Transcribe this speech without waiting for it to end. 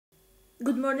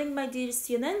Good morning, my dear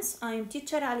students. I am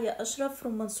teacher Aliaa Ashraf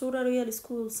from Mansoura Royal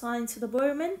School Science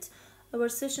Department. Our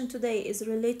session today is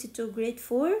related to grade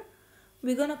 4.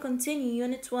 We're gonna continue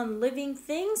unit 1 living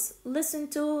things. Listen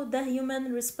to the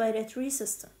human respiratory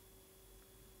system.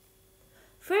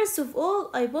 First of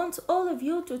all, I want all of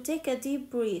you to take a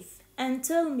deep breath and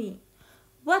tell me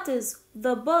what is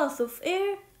the bath of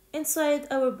air inside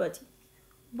our body?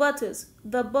 What is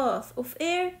the bath of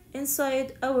air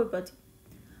inside our body?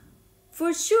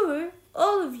 For sure,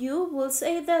 all of you will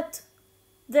say that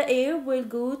the air will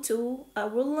go to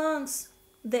our lungs.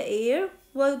 The air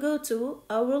will go to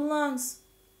our lungs.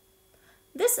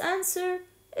 This answer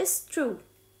is true.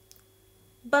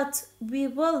 But we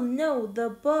will know the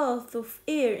bath of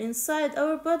air inside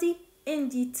our body in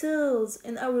details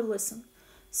in our lesson.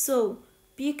 So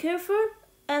be careful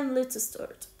and let's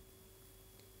start.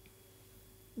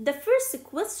 The first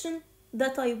question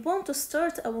that I want to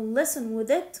start our lesson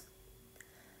with it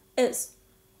is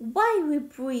why we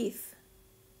breathe.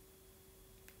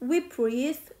 We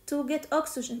breathe to get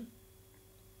oxygen.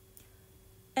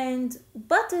 And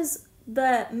what is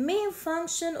the main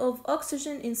function of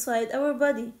oxygen inside our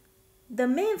body? The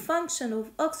main function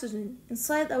of oxygen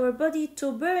inside our body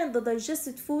to burn the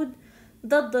digested food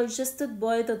that digested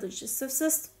by the digestive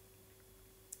system.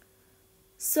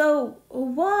 So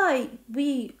why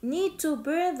we need to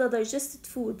burn the digested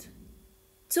food?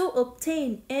 To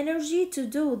obtain energy to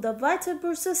do the vital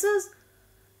processes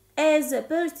as the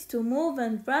ability to move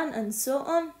and run and so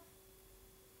on.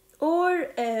 Or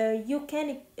you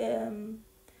can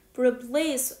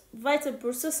replace vital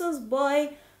processes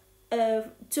by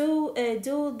do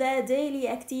the daily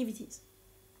activities.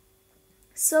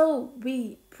 So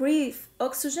we breathe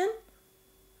oxygen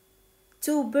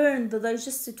to burn the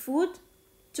digested food,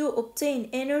 to obtain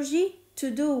energy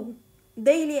to do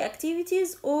daily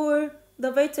activities or the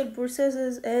vital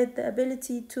processes and the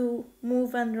ability to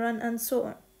move and run and so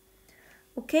on.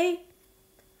 Okay?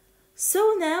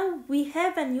 So now we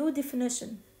have a new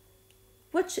definition,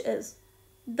 which is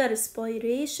the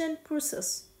respiration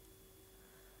process.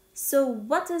 So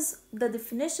what is the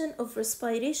definition of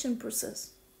respiration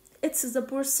process? It's the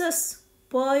process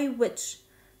by which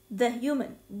the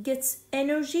human gets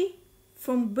energy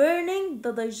from burning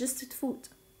the digested food.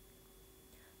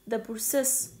 The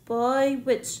process by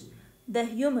which the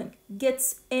human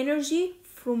gets energy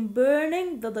from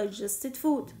burning the digested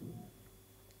food.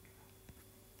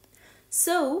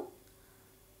 So,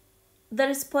 the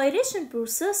respiration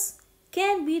process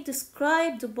can be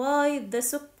described by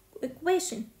this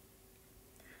equation.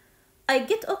 I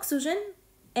get oxygen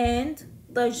and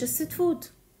digested food.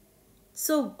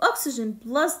 So, oxygen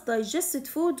plus digested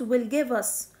food will give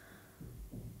us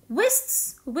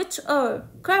wastes, which are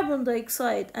carbon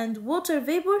dioxide and water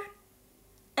vapor,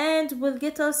 and will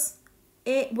give us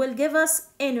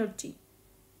energy.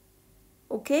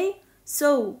 Okay,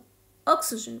 so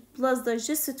oxygen plus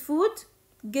digested food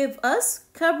give us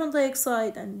carbon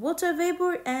dioxide and water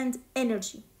vapor and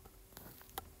energy.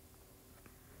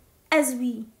 As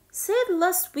we said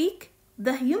last week,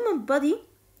 the human body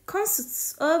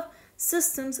consists of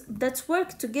systems that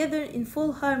work together in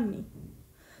full harmony.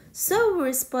 So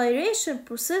respiration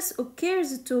process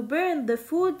occurs to burn the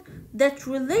food that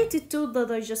related to the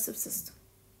digestive system.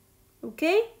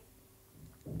 Okay?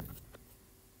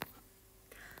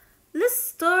 Let's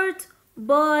start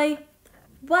by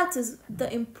what is the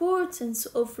importance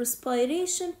of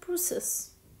respiration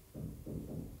process?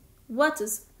 What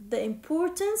is the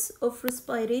importance of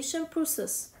respiration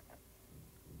process?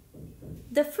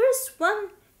 The first one,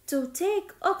 to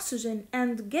take oxygen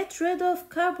and get rid of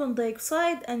carbon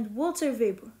dioxide and water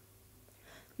vapor.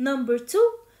 Number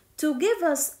 2, to give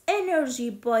us energy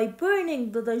by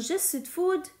burning the digested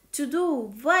food to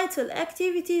do vital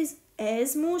activities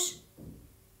as motion.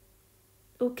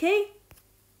 Okay?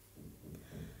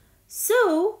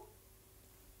 So,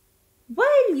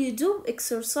 while you do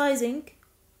exercising,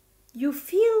 you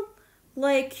feel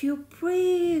like you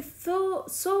breathe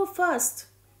so fast.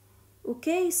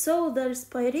 Okay, so the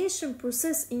respiration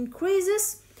process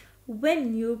increases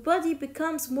when your body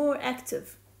becomes more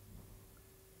active.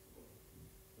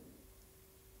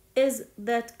 Is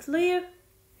that clear?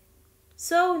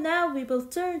 So now we will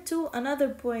turn to another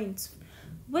point,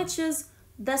 which is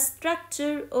the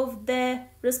structure of the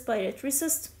respiratory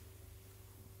system.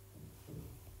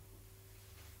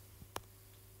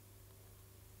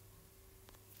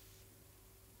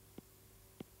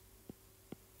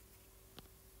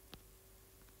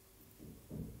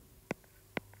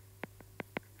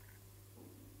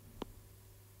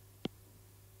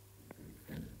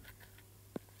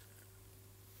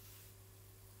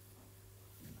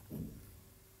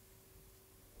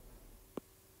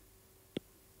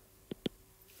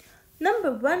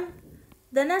 Number 1,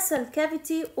 the nasal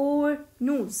cavity or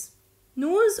nose.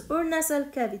 Nose or nasal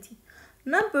cavity.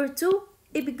 Number 2,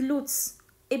 epiglottis.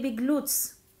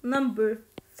 Number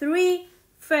 3,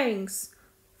 pharynx.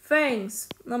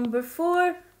 Number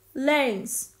 4,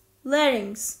 larynx.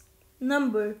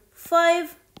 Number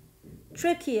 5,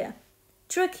 trachea.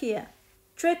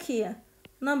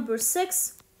 Number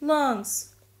 6,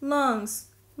 lungs.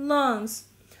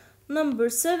 Number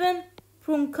 7,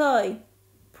 bronchi.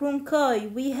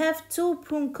 We have two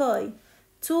bronchi.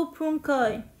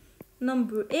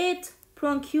 Number 8,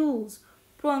 bronchioles.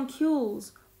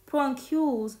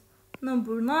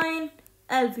 Number 9,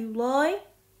 alveoli.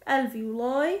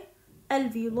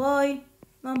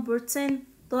 Number 10,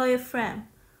 diaphragm.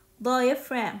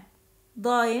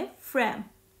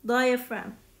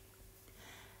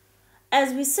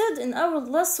 As we said in our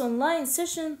last online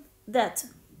session that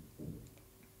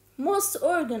most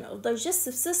organ of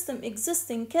digestive system exist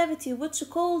in cavity which is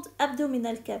called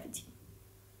abdominal cavity.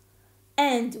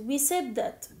 And we said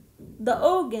that the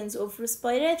organs of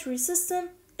respiratory system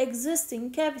exist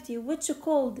in cavity which is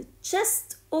called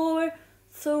chest or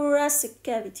thoracic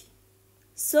cavity.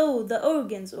 So the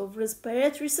organs of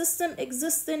respiratory system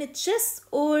exist in a chest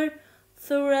or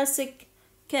thoracic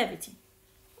cavity.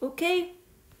 Okay?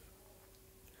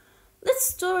 Let's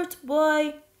start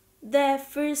by the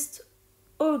first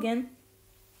organ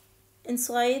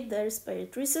inside the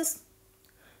respiratory system,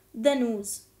 the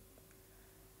nose.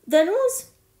 The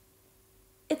nose,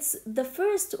 it's the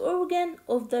first organ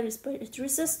of the respiratory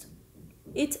system.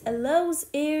 It allows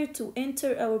air to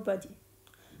enter our body.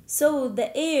 So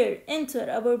the air enter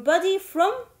our body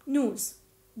from nose.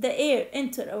 The air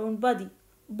enter our body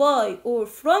by or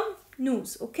from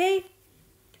nose, okay?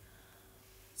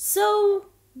 So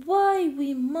why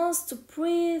we must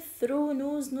breathe through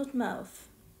nose, not mouth?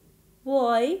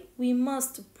 Why we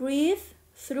must breathe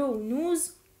through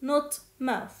nose, not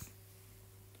mouth?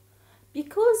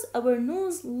 Because our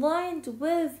nose lined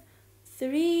with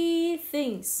 3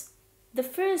 things. The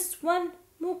first one,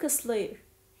 mucus layer.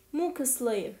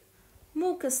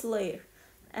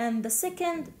 And the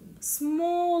second,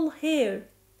 small hair.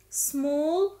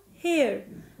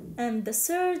 And the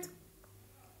third,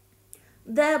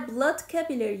 the blood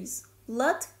capillaries.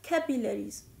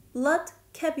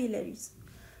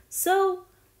 So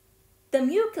the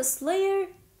mucus layer,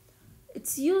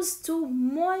 it's used to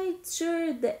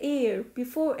moisture the air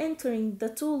before entering the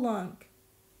two lungs.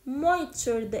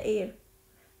 Moisture the air.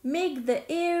 Make the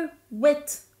air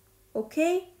wet.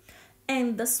 Okay?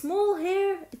 And the small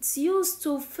hair, it's used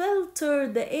to filter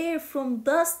the air from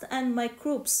dust and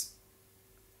microbes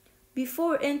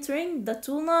before entering the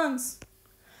two lungs.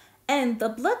 And the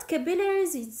blood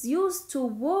capillaries is used to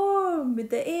warm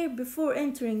the air before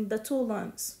entering the two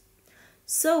lungs.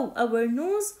 So our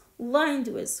nose lined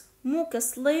with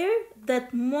mucus layer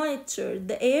that moisture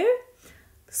the air,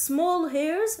 small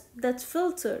hairs that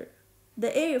filter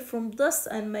the air from dust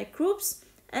and microbes,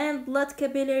 and blood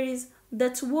capillaries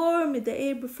that warm the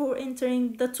air before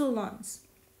entering the two lungs.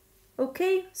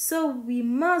 Okay, so we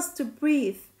must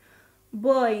breathe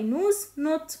by nose,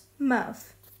 not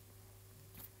mouth.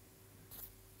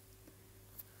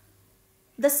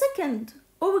 The second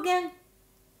organ,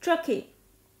 trachea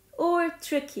or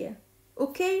trachea.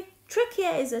 Okay,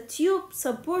 trachea is a tube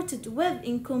supported with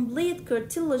incomplete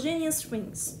cartilaginous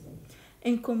rings.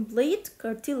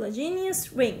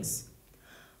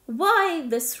 Why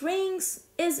this rings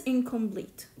is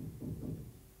incomplete?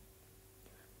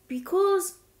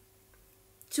 Because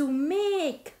to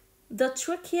make the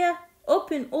trachea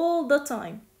open all the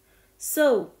time.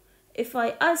 So if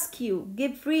I ask you,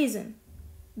 give reason,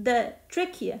 the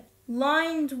trachea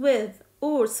lined with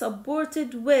or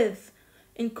supported with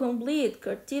incomplete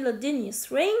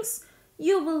cartilaginous rings,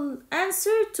 you will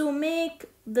answer to make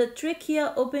the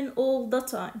trachea open all the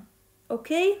time.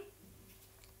 Okay?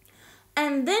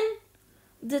 And then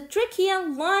the trachea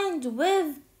lined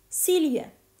with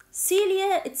cilia.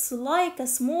 Cilia, it's like a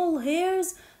small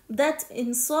hairs that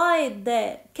inside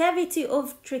the cavity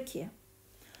of trachea.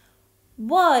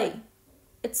 Why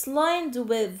it's lined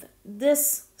with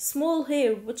this small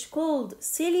hair which called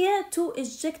cilia? To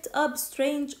eject up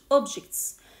strange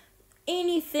objects.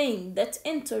 Anything that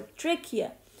enter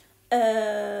trachea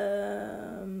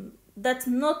that's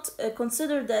not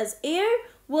considered as air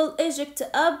will eject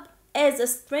up as a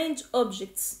strange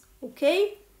objects.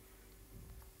 Okay?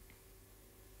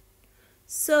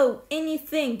 So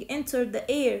anything enter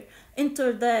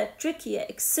the trachea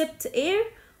except air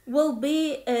will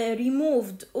be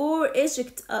removed or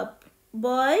ejected up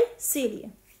by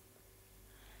cilia.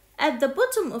 At the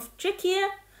bottom of trachea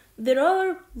there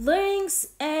are larynx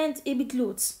and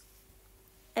epiglottis.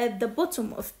 at the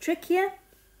bottom of trachea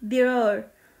there are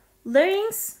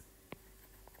larynx,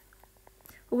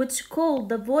 which called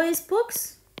the voice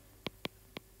box,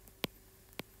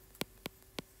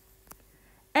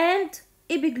 and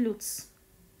epiglottis.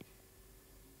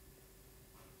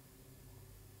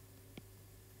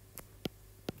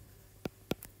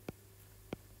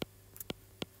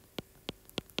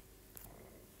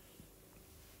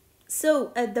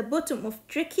 So at the bottom of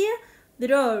trachea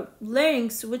there are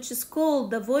larynx, which is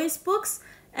called the voice box,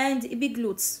 and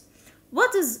epiglottis.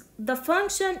 What is the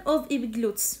function of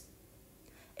epiglottis?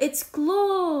 It's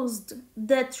closed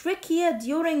the trachea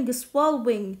during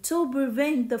swallowing to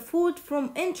prevent the food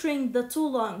from entering the two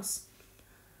lungs.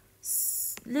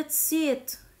 Let's see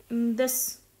it in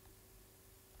this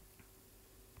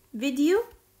video.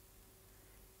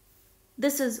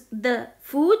 This is the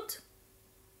food,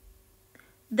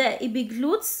 the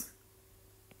epiglottis.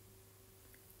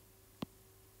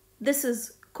 This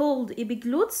is called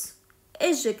epiglottis.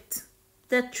 Eject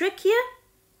the trachea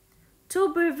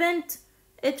to prevent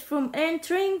it from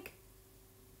entering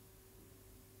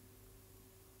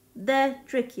the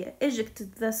trachea.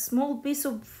 Eject the small piece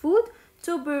of food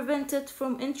to prevent it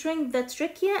from entering the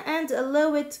trachea and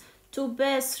allow it to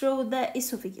pass through the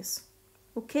esophagus.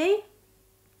 Okay?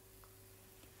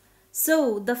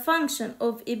 So the function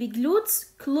of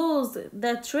epiglottis: close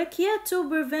the trachea to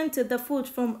prevent the food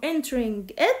from entering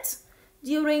it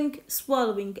during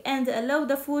swallowing and allow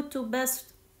the food to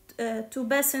pass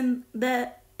in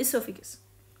the esophagus.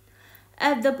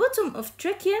 At the bottom of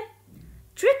trachea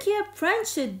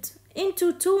branched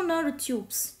into two narrow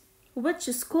tubes, which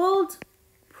is called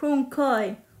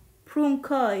bronchi.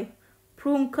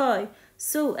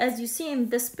 So as you see in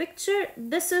this picture,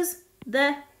 this is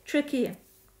the trachea.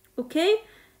 Okay,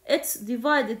 it's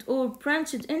divided or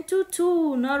branched into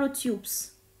two narrow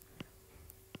tubes.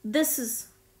 This is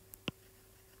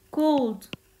called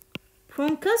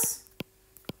bronchus,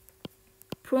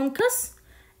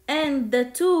 and the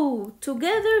two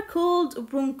together called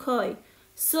bronchi.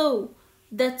 So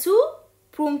the two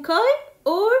bronchi,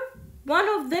 or one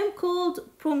of them called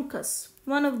bronchus,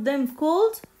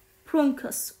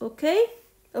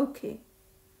 okay.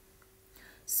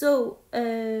 So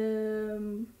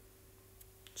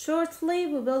shortly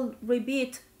we will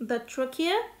repeat the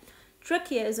trachea.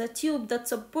 Trachea is a tube that's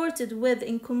supported with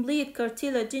incomplete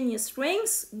cartilaginous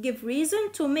rings, give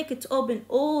reason to make it open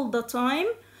all the time.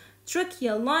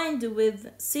 Trachea lined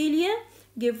with cilia,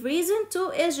 give reason to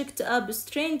eject a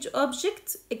strange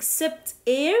object except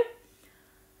air.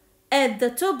 At the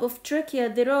top of trachea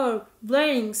there are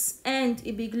larynx and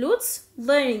epiglottis.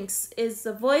 Larynx is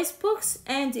the voice box,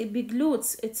 and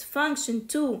epiglottis its function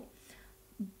to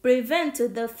prevent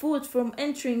the food from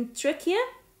entering trachea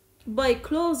by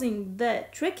closing the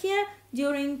trachea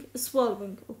during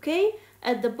swallowing. Okay,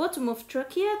 at the bottom of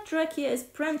trachea is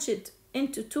branched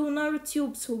into two narrow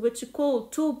tubes, which are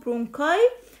called two bronchi,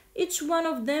 each one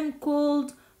of them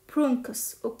called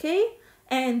bronchus. Okay,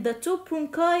 and the two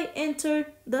bronchi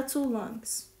enter the two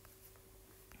lungs.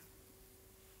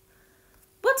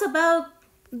 What about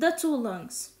the two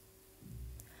lungs?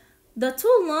 The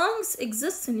two lungs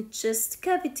exist in the chest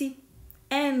cavity,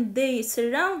 and they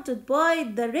surrounded by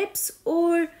the ribs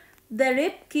or the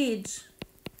rib cage.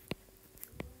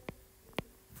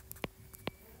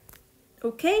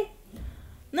 Okay?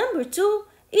 Number 2,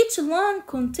 each lung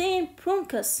contains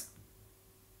bronchus.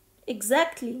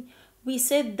 Exactly. We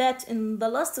said that in the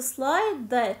last slide,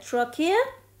 the trachea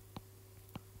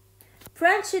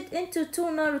branched into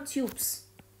two narrow tubes,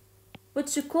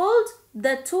 which are called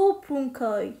the two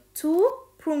bronchi.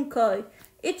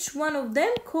 Each one of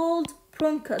them called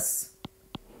bronchus,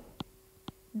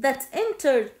 that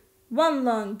enter one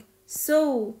lung.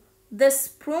 So this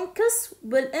bronchus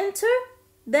will enter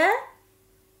the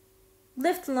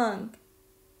left lung,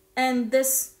 and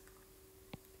this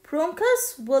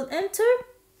bronchus will enter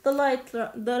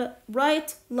the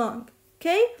right lung.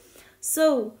 Okay,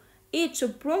 so each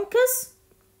bronchus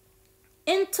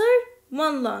enter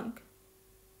one lung,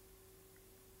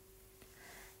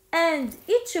 and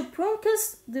each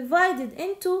bronchus divided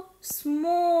into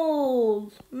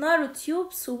small narrow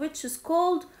tubes, which is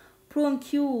called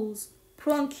bronchioles.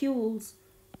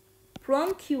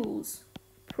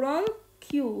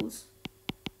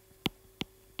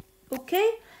 Okay,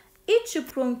 each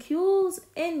bronchioles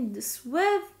ends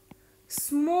with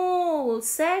small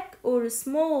sac or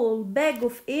small bag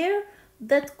of air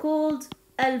that called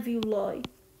alveoli.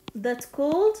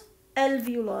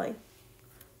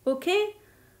 Okay,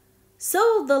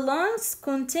 so the lungs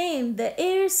contain the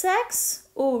air sacs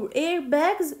or air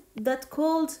bags that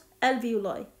called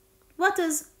alveoli. What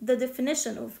is the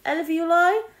definition of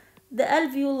alveoli? the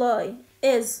alveoli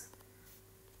is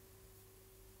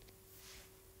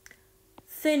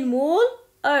thin wall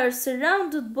are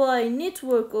surrounded by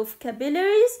network of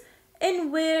capillaries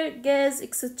and where gas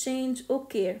exchange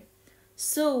occur.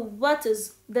 So what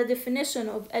is the definition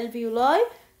of alveoli?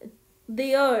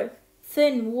 They are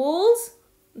thin walls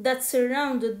that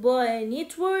surrounded by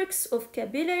networks of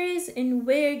capillaries and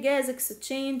where gas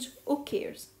exchange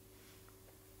occurs.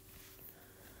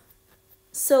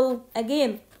 So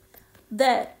again,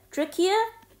 the trachea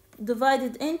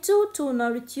divided into two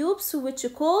narrow tubes which are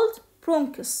called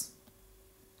bronchus.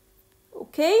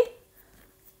 Okay?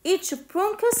 Each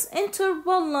bronchus enter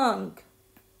one lung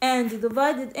and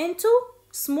divided into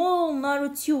small narrow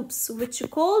tubes which are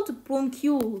called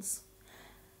bronchioles.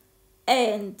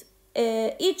 And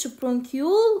each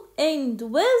bronchiole end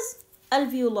with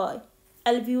alveoli.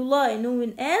 Alveoli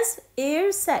known as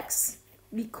air sacs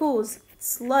because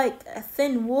it's like a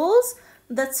thin walls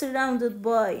that's surrounded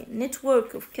by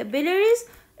network of capillaries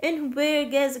and where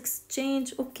gas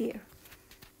exchange occur.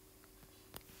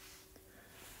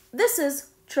 This is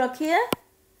trachea.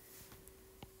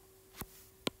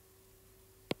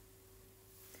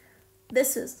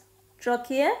 This is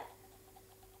trachea.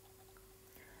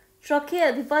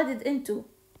 Trachea divided into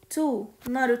two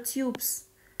narrow tubes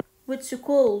which are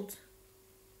called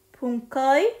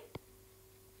bronchi,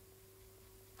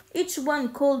 each one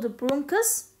called a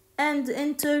bronchus, and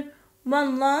enter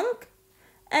one lung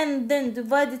and then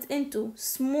divided into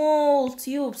small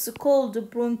tubes called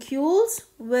bronchioles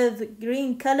with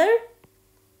green color.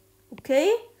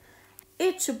 Okay,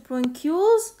 each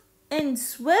bronchioles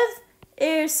ends with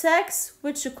air sacs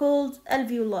which are called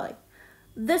alveoli.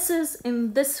 This is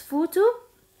in this photo.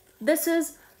 This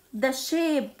is the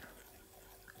shape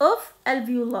of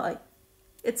alveoli.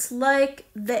 It's like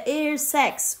the air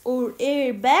sacs or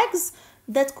air bags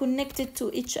that connected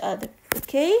to each other.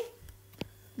 Okay,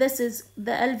 this is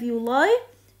the alveoli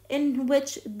in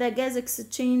which the gas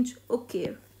exchange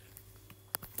occur.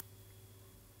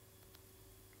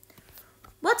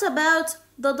 What about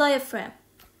the diaphragm?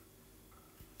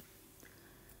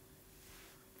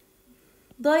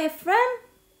 Diaphragm,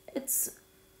 it's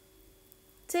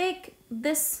take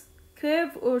this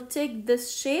curve or take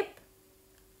this shape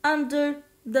under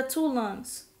the two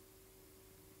lungs.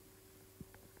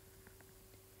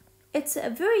 It's a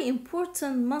very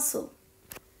important muscle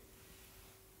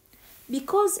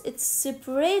because it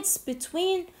separates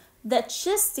between the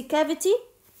chest cavity,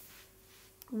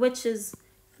 which is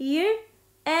here,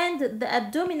 and the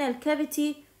abdominal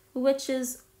cavity, which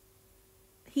is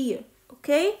here.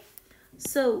 Okay,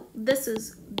 so this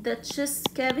is the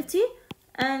chest cavity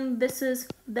and this is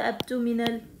the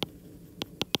abdominal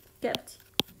cavity.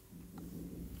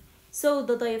 So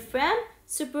the diaphragm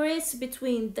separates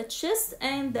between the chest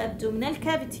and the abdominal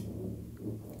cavity.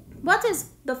 What is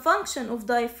the function of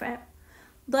diaphragm?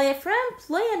 Diaphragm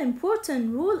play an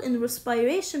important role in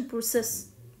respiration process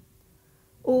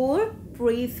or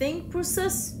breathing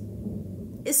process,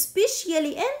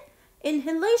 especially in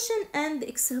inhalation and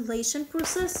exhalation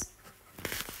process.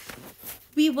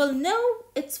 We will know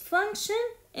its function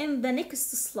in the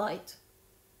next slide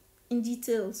in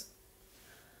details.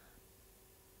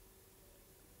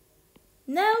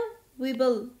 Now we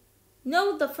will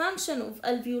know the function of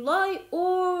alveoli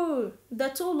or the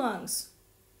two lungs,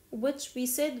 which we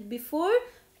said before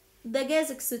the gas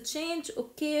exchange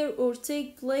occur or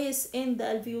take place in the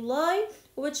alveoli,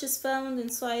 which is found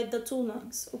inside the two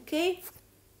lungs. Okay,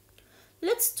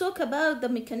 let's talk about the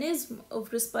mechanism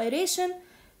of respiration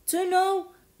to know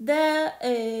the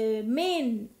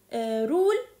main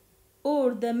rule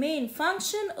or the main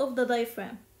function of the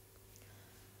diaphragm.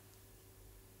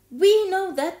 We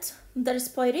know that the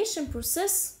respiration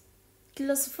process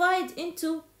classified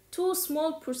into two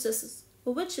small processes,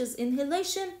 which is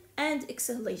inhalation and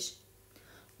exhalation.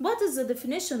 What is the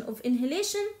definition of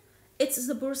inhalation? It's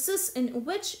the process in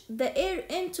which the air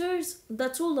enters the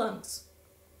two lungs.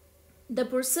 The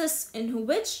process in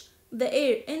which the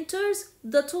air enters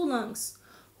the two lungs.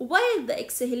 While the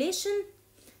exhalation,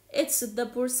 it's the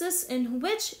process in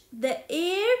which the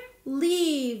air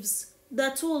leaves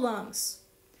the two lungs.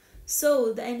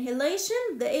 So the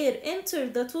inhalation, the air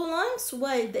enters the two lungs,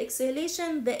 while the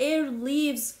exhalation, the air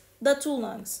leaves the two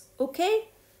lungs. Okay?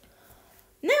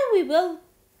 Now we will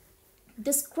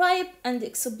describe and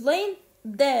explain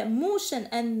the motion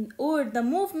and or the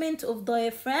movement of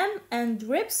diaphragm and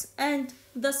ribs and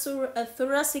the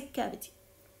thoracic cavity.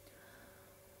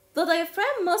 The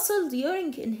diaphragm muscle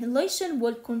during inhalation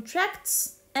will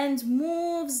contracts and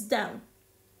moves down.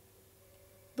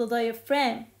 The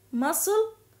diaphragm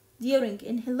muscle during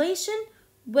inhalation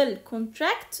will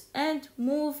contract and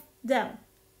move down.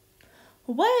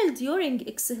 while during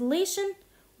exhalation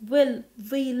will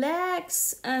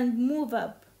relax and move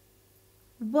up.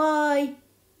 Why?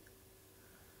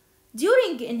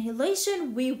 During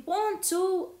inhalation, we want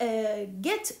to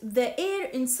get the air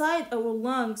inside our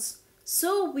lungs.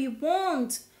 So we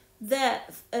want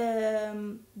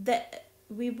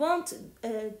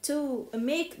to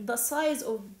make the size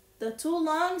of the two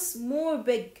lungs more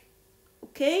big.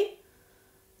 Okay?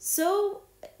 So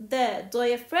the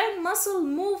diaphragm muscle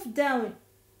move down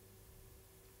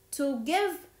to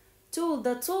give to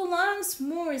the two lungs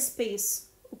more space.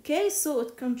 Okay? So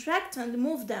it contract and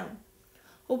move down.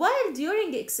 While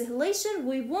during exhalation,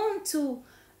 we want to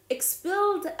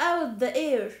expel out the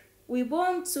air. We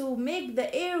want to make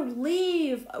the air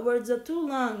leave the two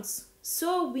lungs.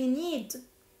 So we need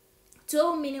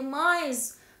to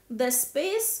minimize the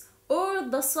space or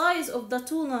the size of the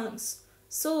two lungs.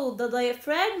 So the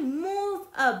diaphragm move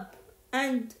up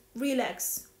and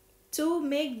relax to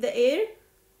make the air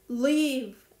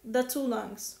leave the two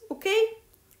lungs. Okay?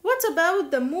 What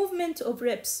about the movement of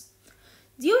ribs?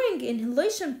 During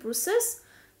inhalation process,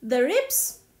 the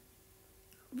ribs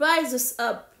rises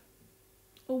up.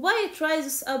 Why it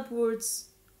rises upwards?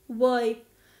 Why?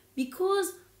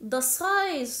 Because the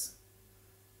size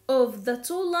of the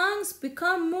two lungs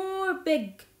become more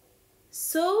big.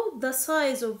 So the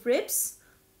size of ribs,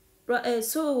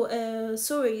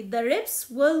 the ribs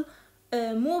will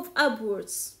move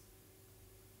upwards.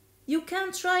 You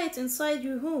can try it inside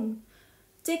your home.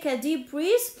 Take a deep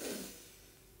breath.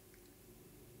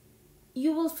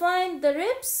 You will find the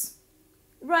ribs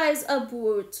rise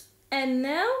upward, and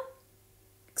now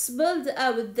expelled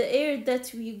out the air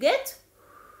that we get.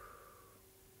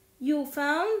 You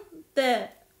found the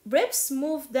ribs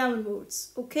move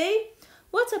downwards. Okay?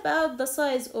 What about the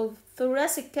size of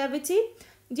thoracic cavity?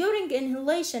 During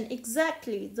inhalation,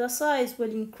 exactly the size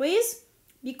will increase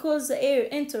because the air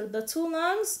enters the two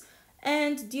lungs,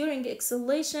 and during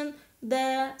exhalation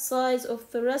the size of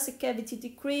thoracic cavity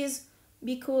decrease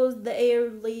because the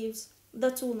air leaves the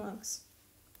two lungs.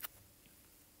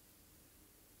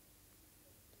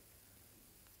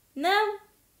 Now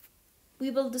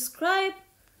we will describe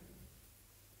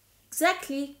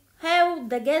exactly how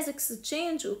the gas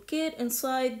exchange occurs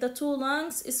inside the two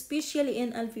lungs, especially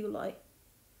in alveoli.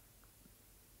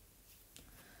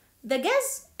 The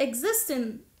gas exists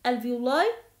in alveoli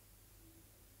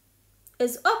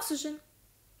is oxygen,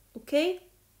 okay,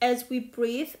 as we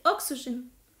breathe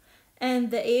oxygen,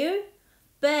 and the air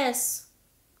pass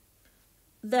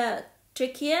the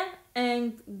trachea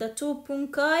and the two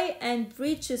bronchi and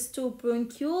reaches to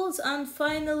bronchioles, and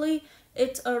finally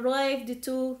it arrived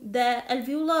to the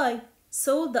alveoli.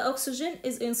 So the oxygen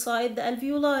is inside the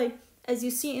alveoli, as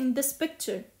you see in this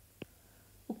picture.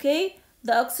 Okay,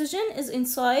 the oxygen is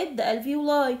inside the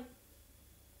alveoli,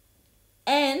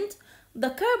 and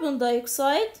the carbon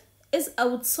dioxide is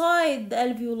outside the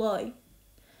alveoli.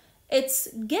 It's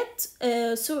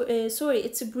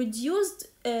produced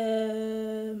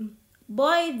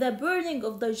by the burning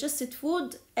of digested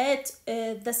food at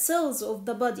the cells of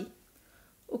the body.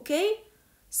 Okay,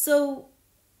 so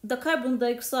the carbon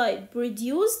dioxide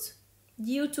produced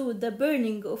due to the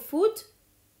burning of food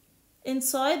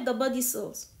inside the body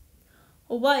cells,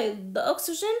 while the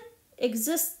oxygen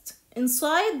exists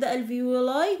inside the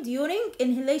alveoli during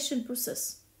inhalation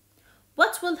process.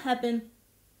 What will happen?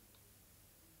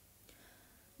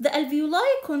 The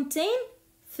alveoli contain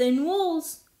thin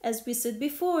walls, as we said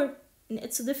before in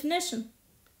its definition.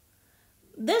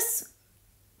 This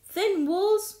thin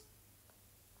walls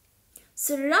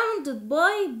surrounded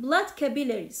by blood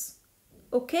capillaries.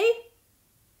 Okay?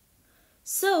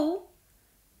 So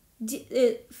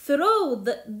through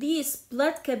these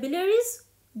blood capillaries,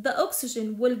 the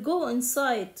oxygen will go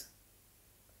inside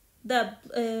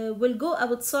will go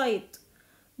outside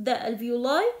the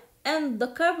alveoli, and the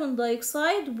carbon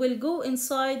dioxide will go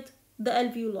inside the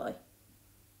alveoli.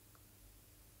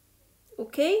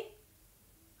 Okay?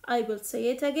 I will say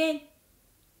it again.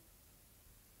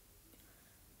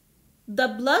 The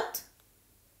blood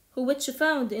which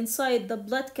found inside the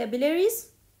blood capillaries,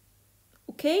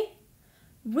 okay,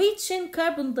 reaching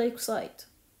carbon dioxide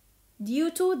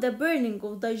due to the burning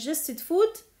of digested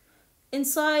food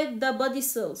inside the body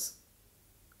cells,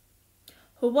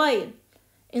 while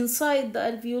inside the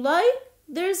alveoli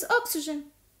there is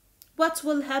oxygen. What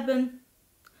will happen?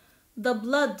 The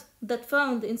blood that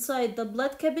found inside the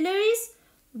blood capillaries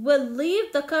will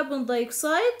leave the carbon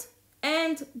dioxide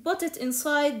and put it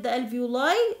inside the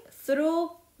alveoli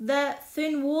through the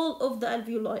thin wall of the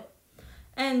alveoli,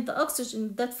 and the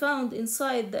oxygen that found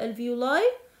inside the alveoli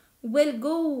will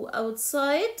go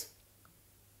outside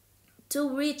to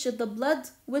reach the blood,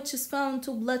 which is found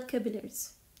to blood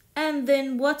capillaries. And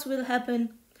then what will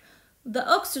happen? The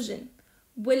oxygen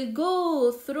will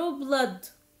go through blood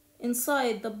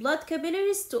inside the blood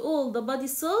capillaries to all the body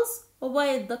cells,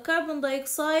 while the carbon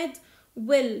dioxide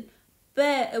will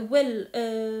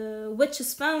which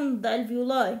is found the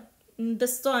alveoli in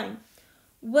this time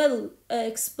will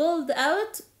expelled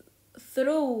out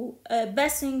through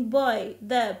passing by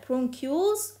the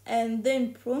bronchioles and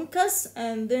then bronchus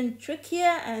and then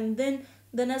trachea and then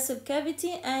the nasal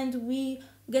cavity, and we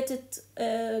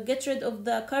get rid of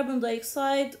the carbon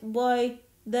dioxide by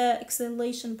the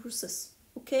exhalation process.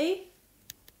 Okay,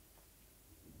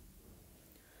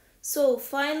 so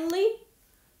finally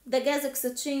the gas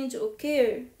exchange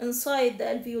occurs inside the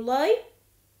alveoli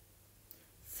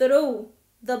through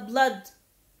the blood,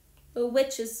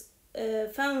 which is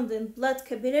found in blood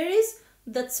capillaries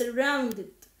that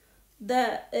surrounded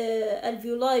the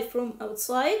alveoli from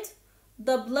outside.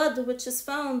 The blood which is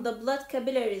found the blood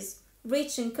capillaries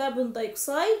reaching carbon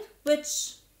dioxide,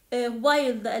 which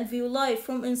while the alveoli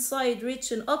from inside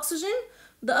reaching oxygen,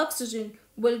 the oxygen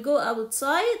will go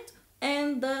outside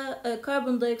and the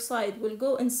carbon dioxide will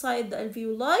go inside the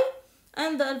alveoli,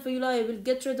 and the alveoli will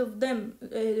get rid of them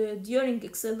during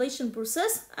exhalation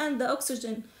process, and the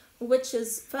oxygen which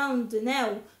is found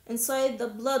now inside the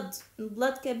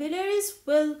blood capillaries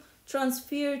will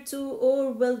transfer to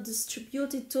or will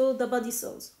distribute it to the body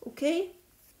cells. Okay,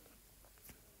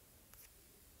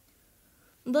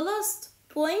 the last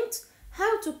point,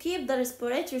 how to keep the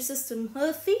respiratory system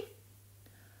healthy.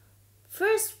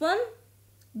 First one,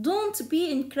 don't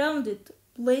be in crowded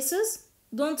places.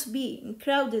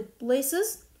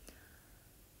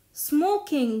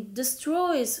 Smoking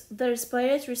destroys the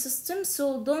respiratory system,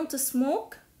 so don't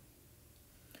smoke.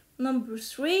 Number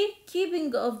 3,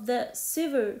 keeping of the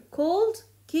severe cold.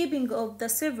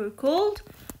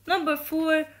 Number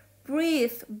 4,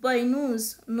 breathe by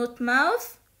nose, not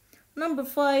mouth. Number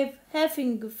 5,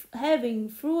 having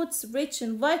fruits rich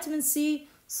in vitamin C,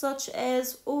 such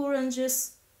as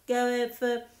oranges,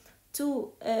 guava,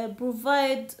 to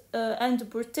provide and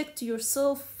protect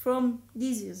yourself from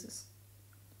diseases.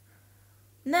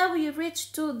 Now we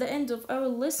reach to the end of our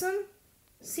lesson.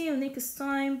 See you next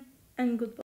time and goodbye.